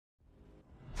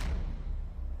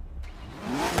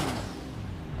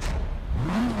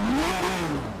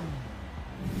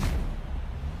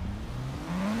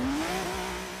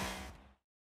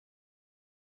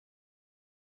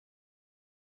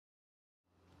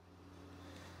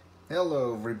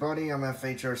Hello everybody, I'm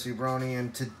FHRC Brony,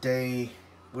 and today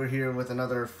we're here with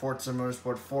another Forza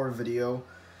Motorsport 4 video.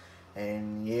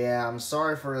 And yeah, I'm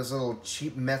sorry for this little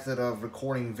cheap method of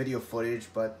recording video footage,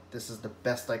 but this is the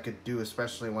best I could do,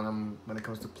 especially when it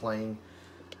comes to playing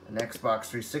an Xbox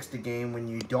 360 game when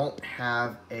you don't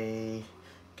have a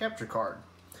capture card.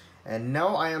 And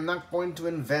no, I am not going to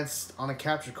invest on a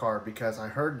capture card because I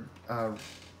heard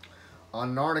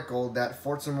on an article that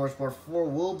Forza Motorsport 4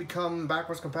 will become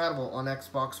backwards compatible on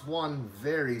Xbox One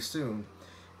very soon.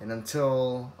 And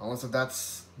unless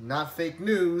that's not fake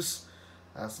news,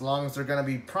 as long as they're going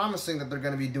to be promising that they're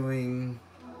going to be doing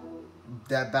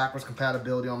that backwards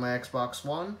compatibility on my Xbox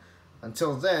One,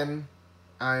 until then,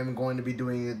 I'm going to be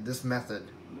doing this method.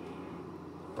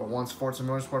 But once Forza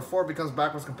Motorsport 4 becomes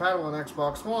backwards compatible on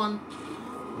Xbox One,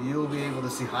 you'll be able to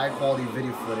see high quality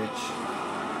video footage.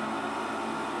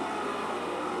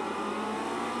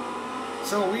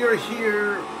 So we are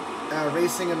here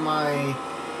racing in my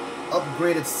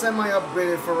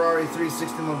semi-upgraded Ferrari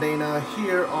 360 Modena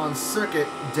here on Circuit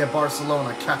de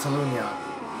Barcelona-Catalunya.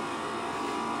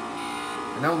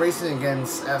 And I'm racing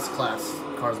against S-Class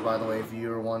cars, by the way, if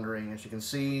you're wondering. As you can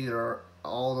see,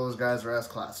 all those guys are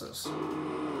S-Classes.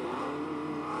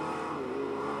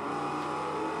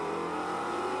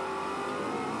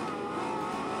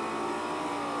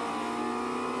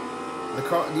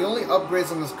 The only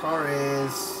upgrades on this car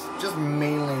is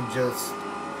mainly just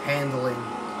handling.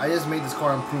 I just made this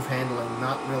car improve handling,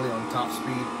 not really on top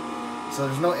speed. So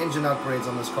there's no engine upgrades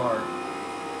on this car.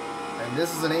 And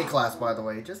this is an A-Class, by the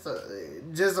way. Just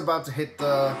about to hit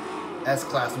the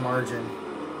S-Class margin.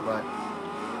 But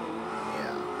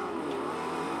yeah.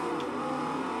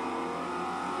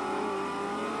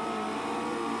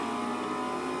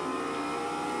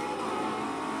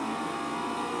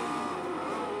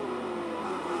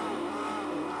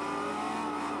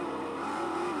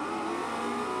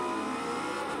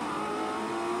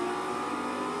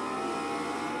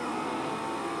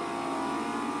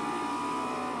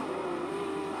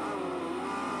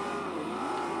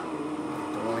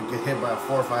 Get hit by a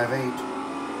 458.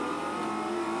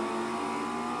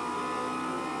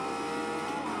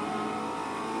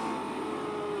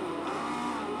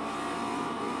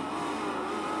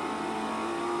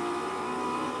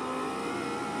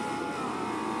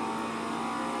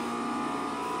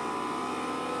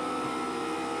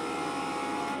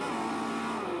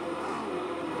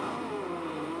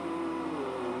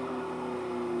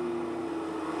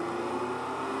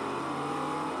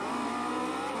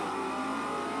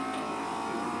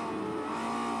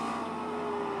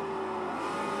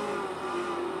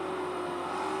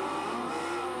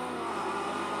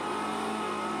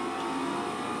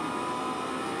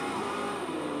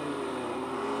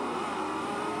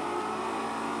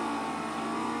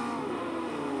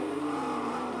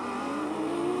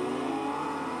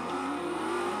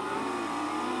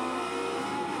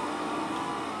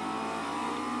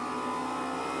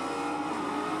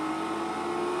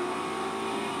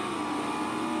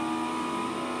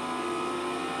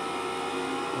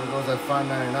 There goes that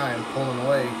 599 pulling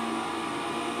away.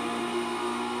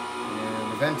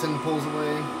 And the Venton pulls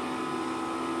away.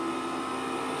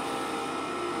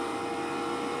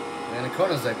 And the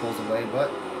Koenigsegg pulls away, but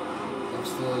I'm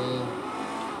still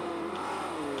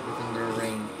within their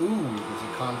range. Ooh, there's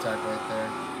a contact right there.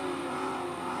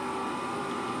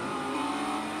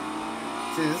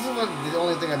 See, this is the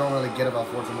only thing I don't really get about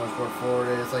Forza Motorsport 4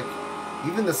 is, like,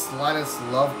 even the slightest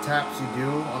love taps you do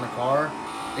on a car,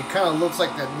 it kind of looks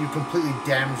like that you completely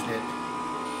damaged it.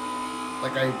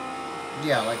 Like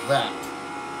like that.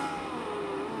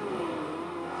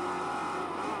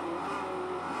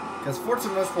 Because Forza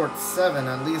Motorsport 7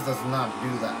 at least does not do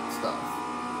that stuff.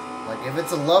 Like, if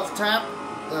it's a love tap,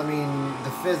 I mean,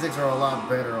 the physics are a lot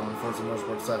better on Forza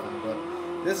Motorsport 7, but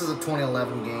this is a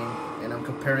 2011 game, and I'm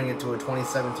comparing it to a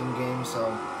 2017 game, so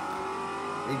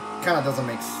it kind of doesn't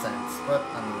make sense, but,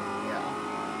 I mean, yeah.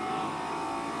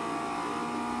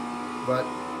 But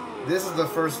this is the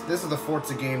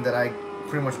Forza game that I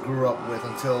pretty much grew up with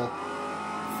until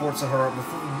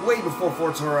way before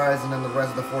Forza Horizon and the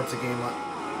rest of the Forza game.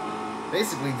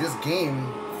 Basically, this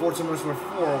game, Forza Motorsport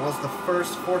 4, was the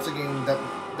first Forza game that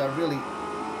really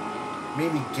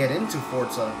made me get into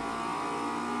Forza.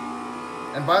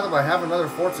 And by the way, I have another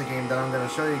Forza game that I'm going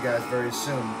to show you guys very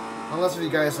soon. Unless if you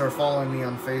guys are following me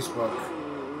on Facebook,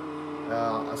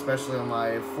 especially on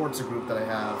my Forza group that I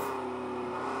have.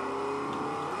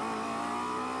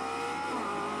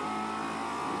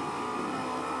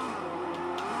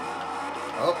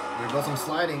 Oh, there goes some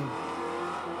sliding.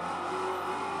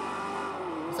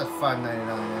 What's that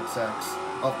 599XX?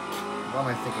 Oh, what am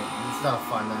I thinking? It's not a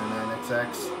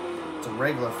 599XX. It's a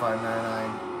regular 599.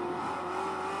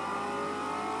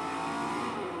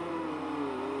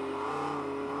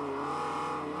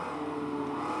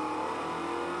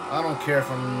 I don't care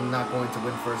if I'm not going to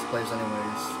win first place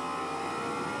anyways.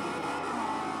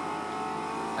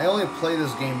 I only play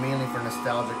this game mainly for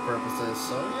nostalgic purposes,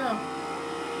 so yeah.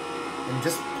 And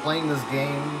just playing this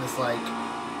game is like,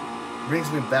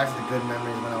 brings me back to the good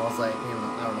memories when I was like, you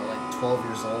know, I don't know, like 12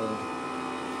 years old.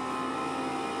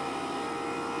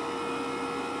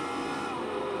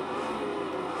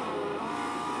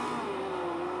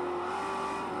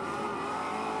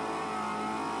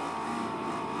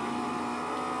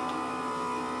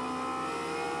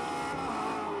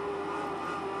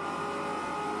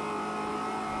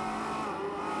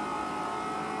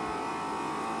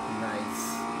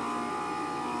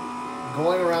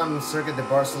 Going around in Circuit de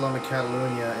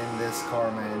Barcelona-Catalunya in this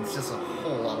car, man, it's just a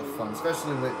whole lot of fun.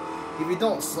 Especially with, if you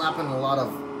don't slap in a lot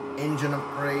of engine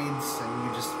upgrades and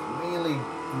you just mainly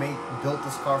built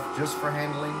this car just for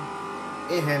handling,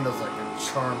 it handles like a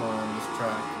charmer on this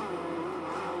track.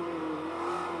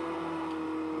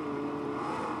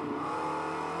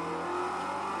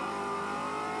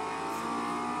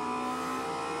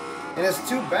 And it's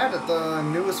too bad that the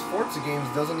newest Forza games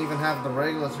doesn't even have the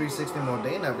regular 360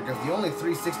 Modena, because the only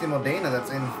 360 Modena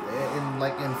that's in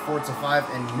Forza 5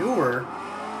 and newer,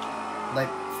 like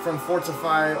from Forza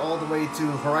 5 all the way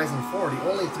to Horizon 4, the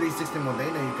only 360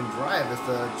 Modena you can drive is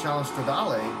the Challenge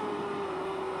Stradale.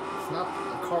 It's not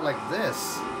a car like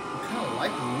this. I kind of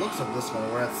like the looks of this one,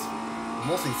 where it's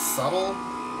mostly subtle,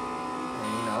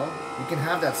 and you know, you can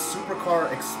have that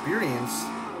supercar experience,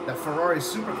 that Ferrari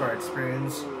supercar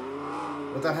experience,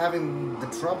 without having the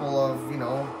trouble of, you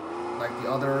know, like the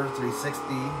other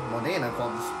 360 Modena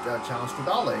called the Challenge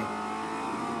Stradale.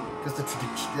 Because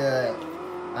man,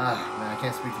 I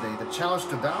can't speak today. The Challenge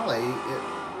Stradale,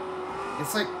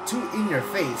 it's like too in your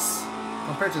face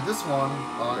compared to this one,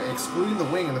 excluding the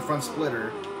wing and the front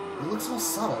splitter. It looks so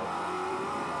subtle.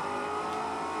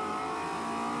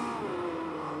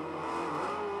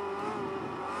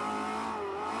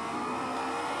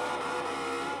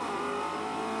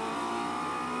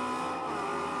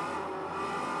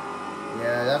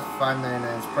 Yeah, that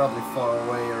 599 is probably far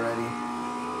away already.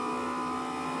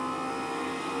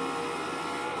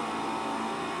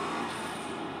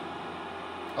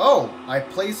 Oh, I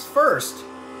placed first.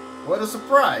 What a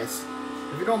surprise.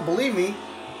 If you don't believe me,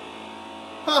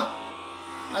 huh,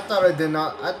 I thought I did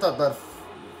not. I thought that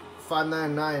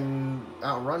 599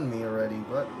 outrun me already,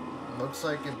 but looks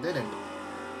like it didn't.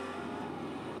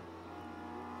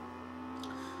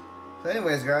 So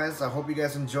anyways, guys, I hope you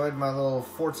guys enjoyed my little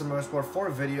Forza Motorsport 4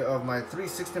 video of my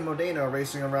 360 Modena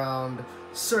racing around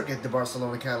Circuit de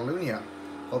Barcelona-Catalunya.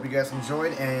 Hope you guys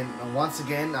enjoyed, and once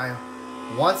again,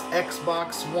 once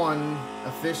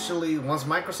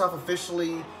Microsoft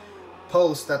officially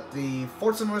posts that the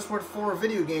Forza Motorsport 4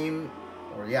 video game,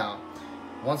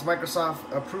 once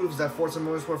Microsoft approves that Forza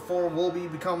Motorsport 4 will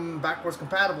become backwards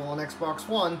compatible on Xbox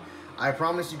One, I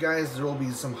promise you guys there will be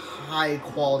some high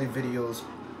quality videos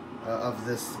of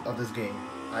this game.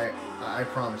 I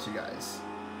promise you guys.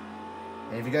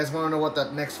 And if you guys want to know what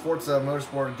that next Forza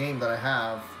Motorsport game that I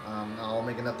have, I'll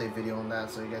make an update video on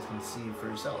that so you guys can see for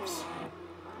yourselves.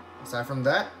 Aside from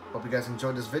that, hope you guys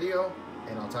enjoyed this video,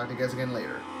 and I'll talk to you guys again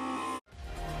later.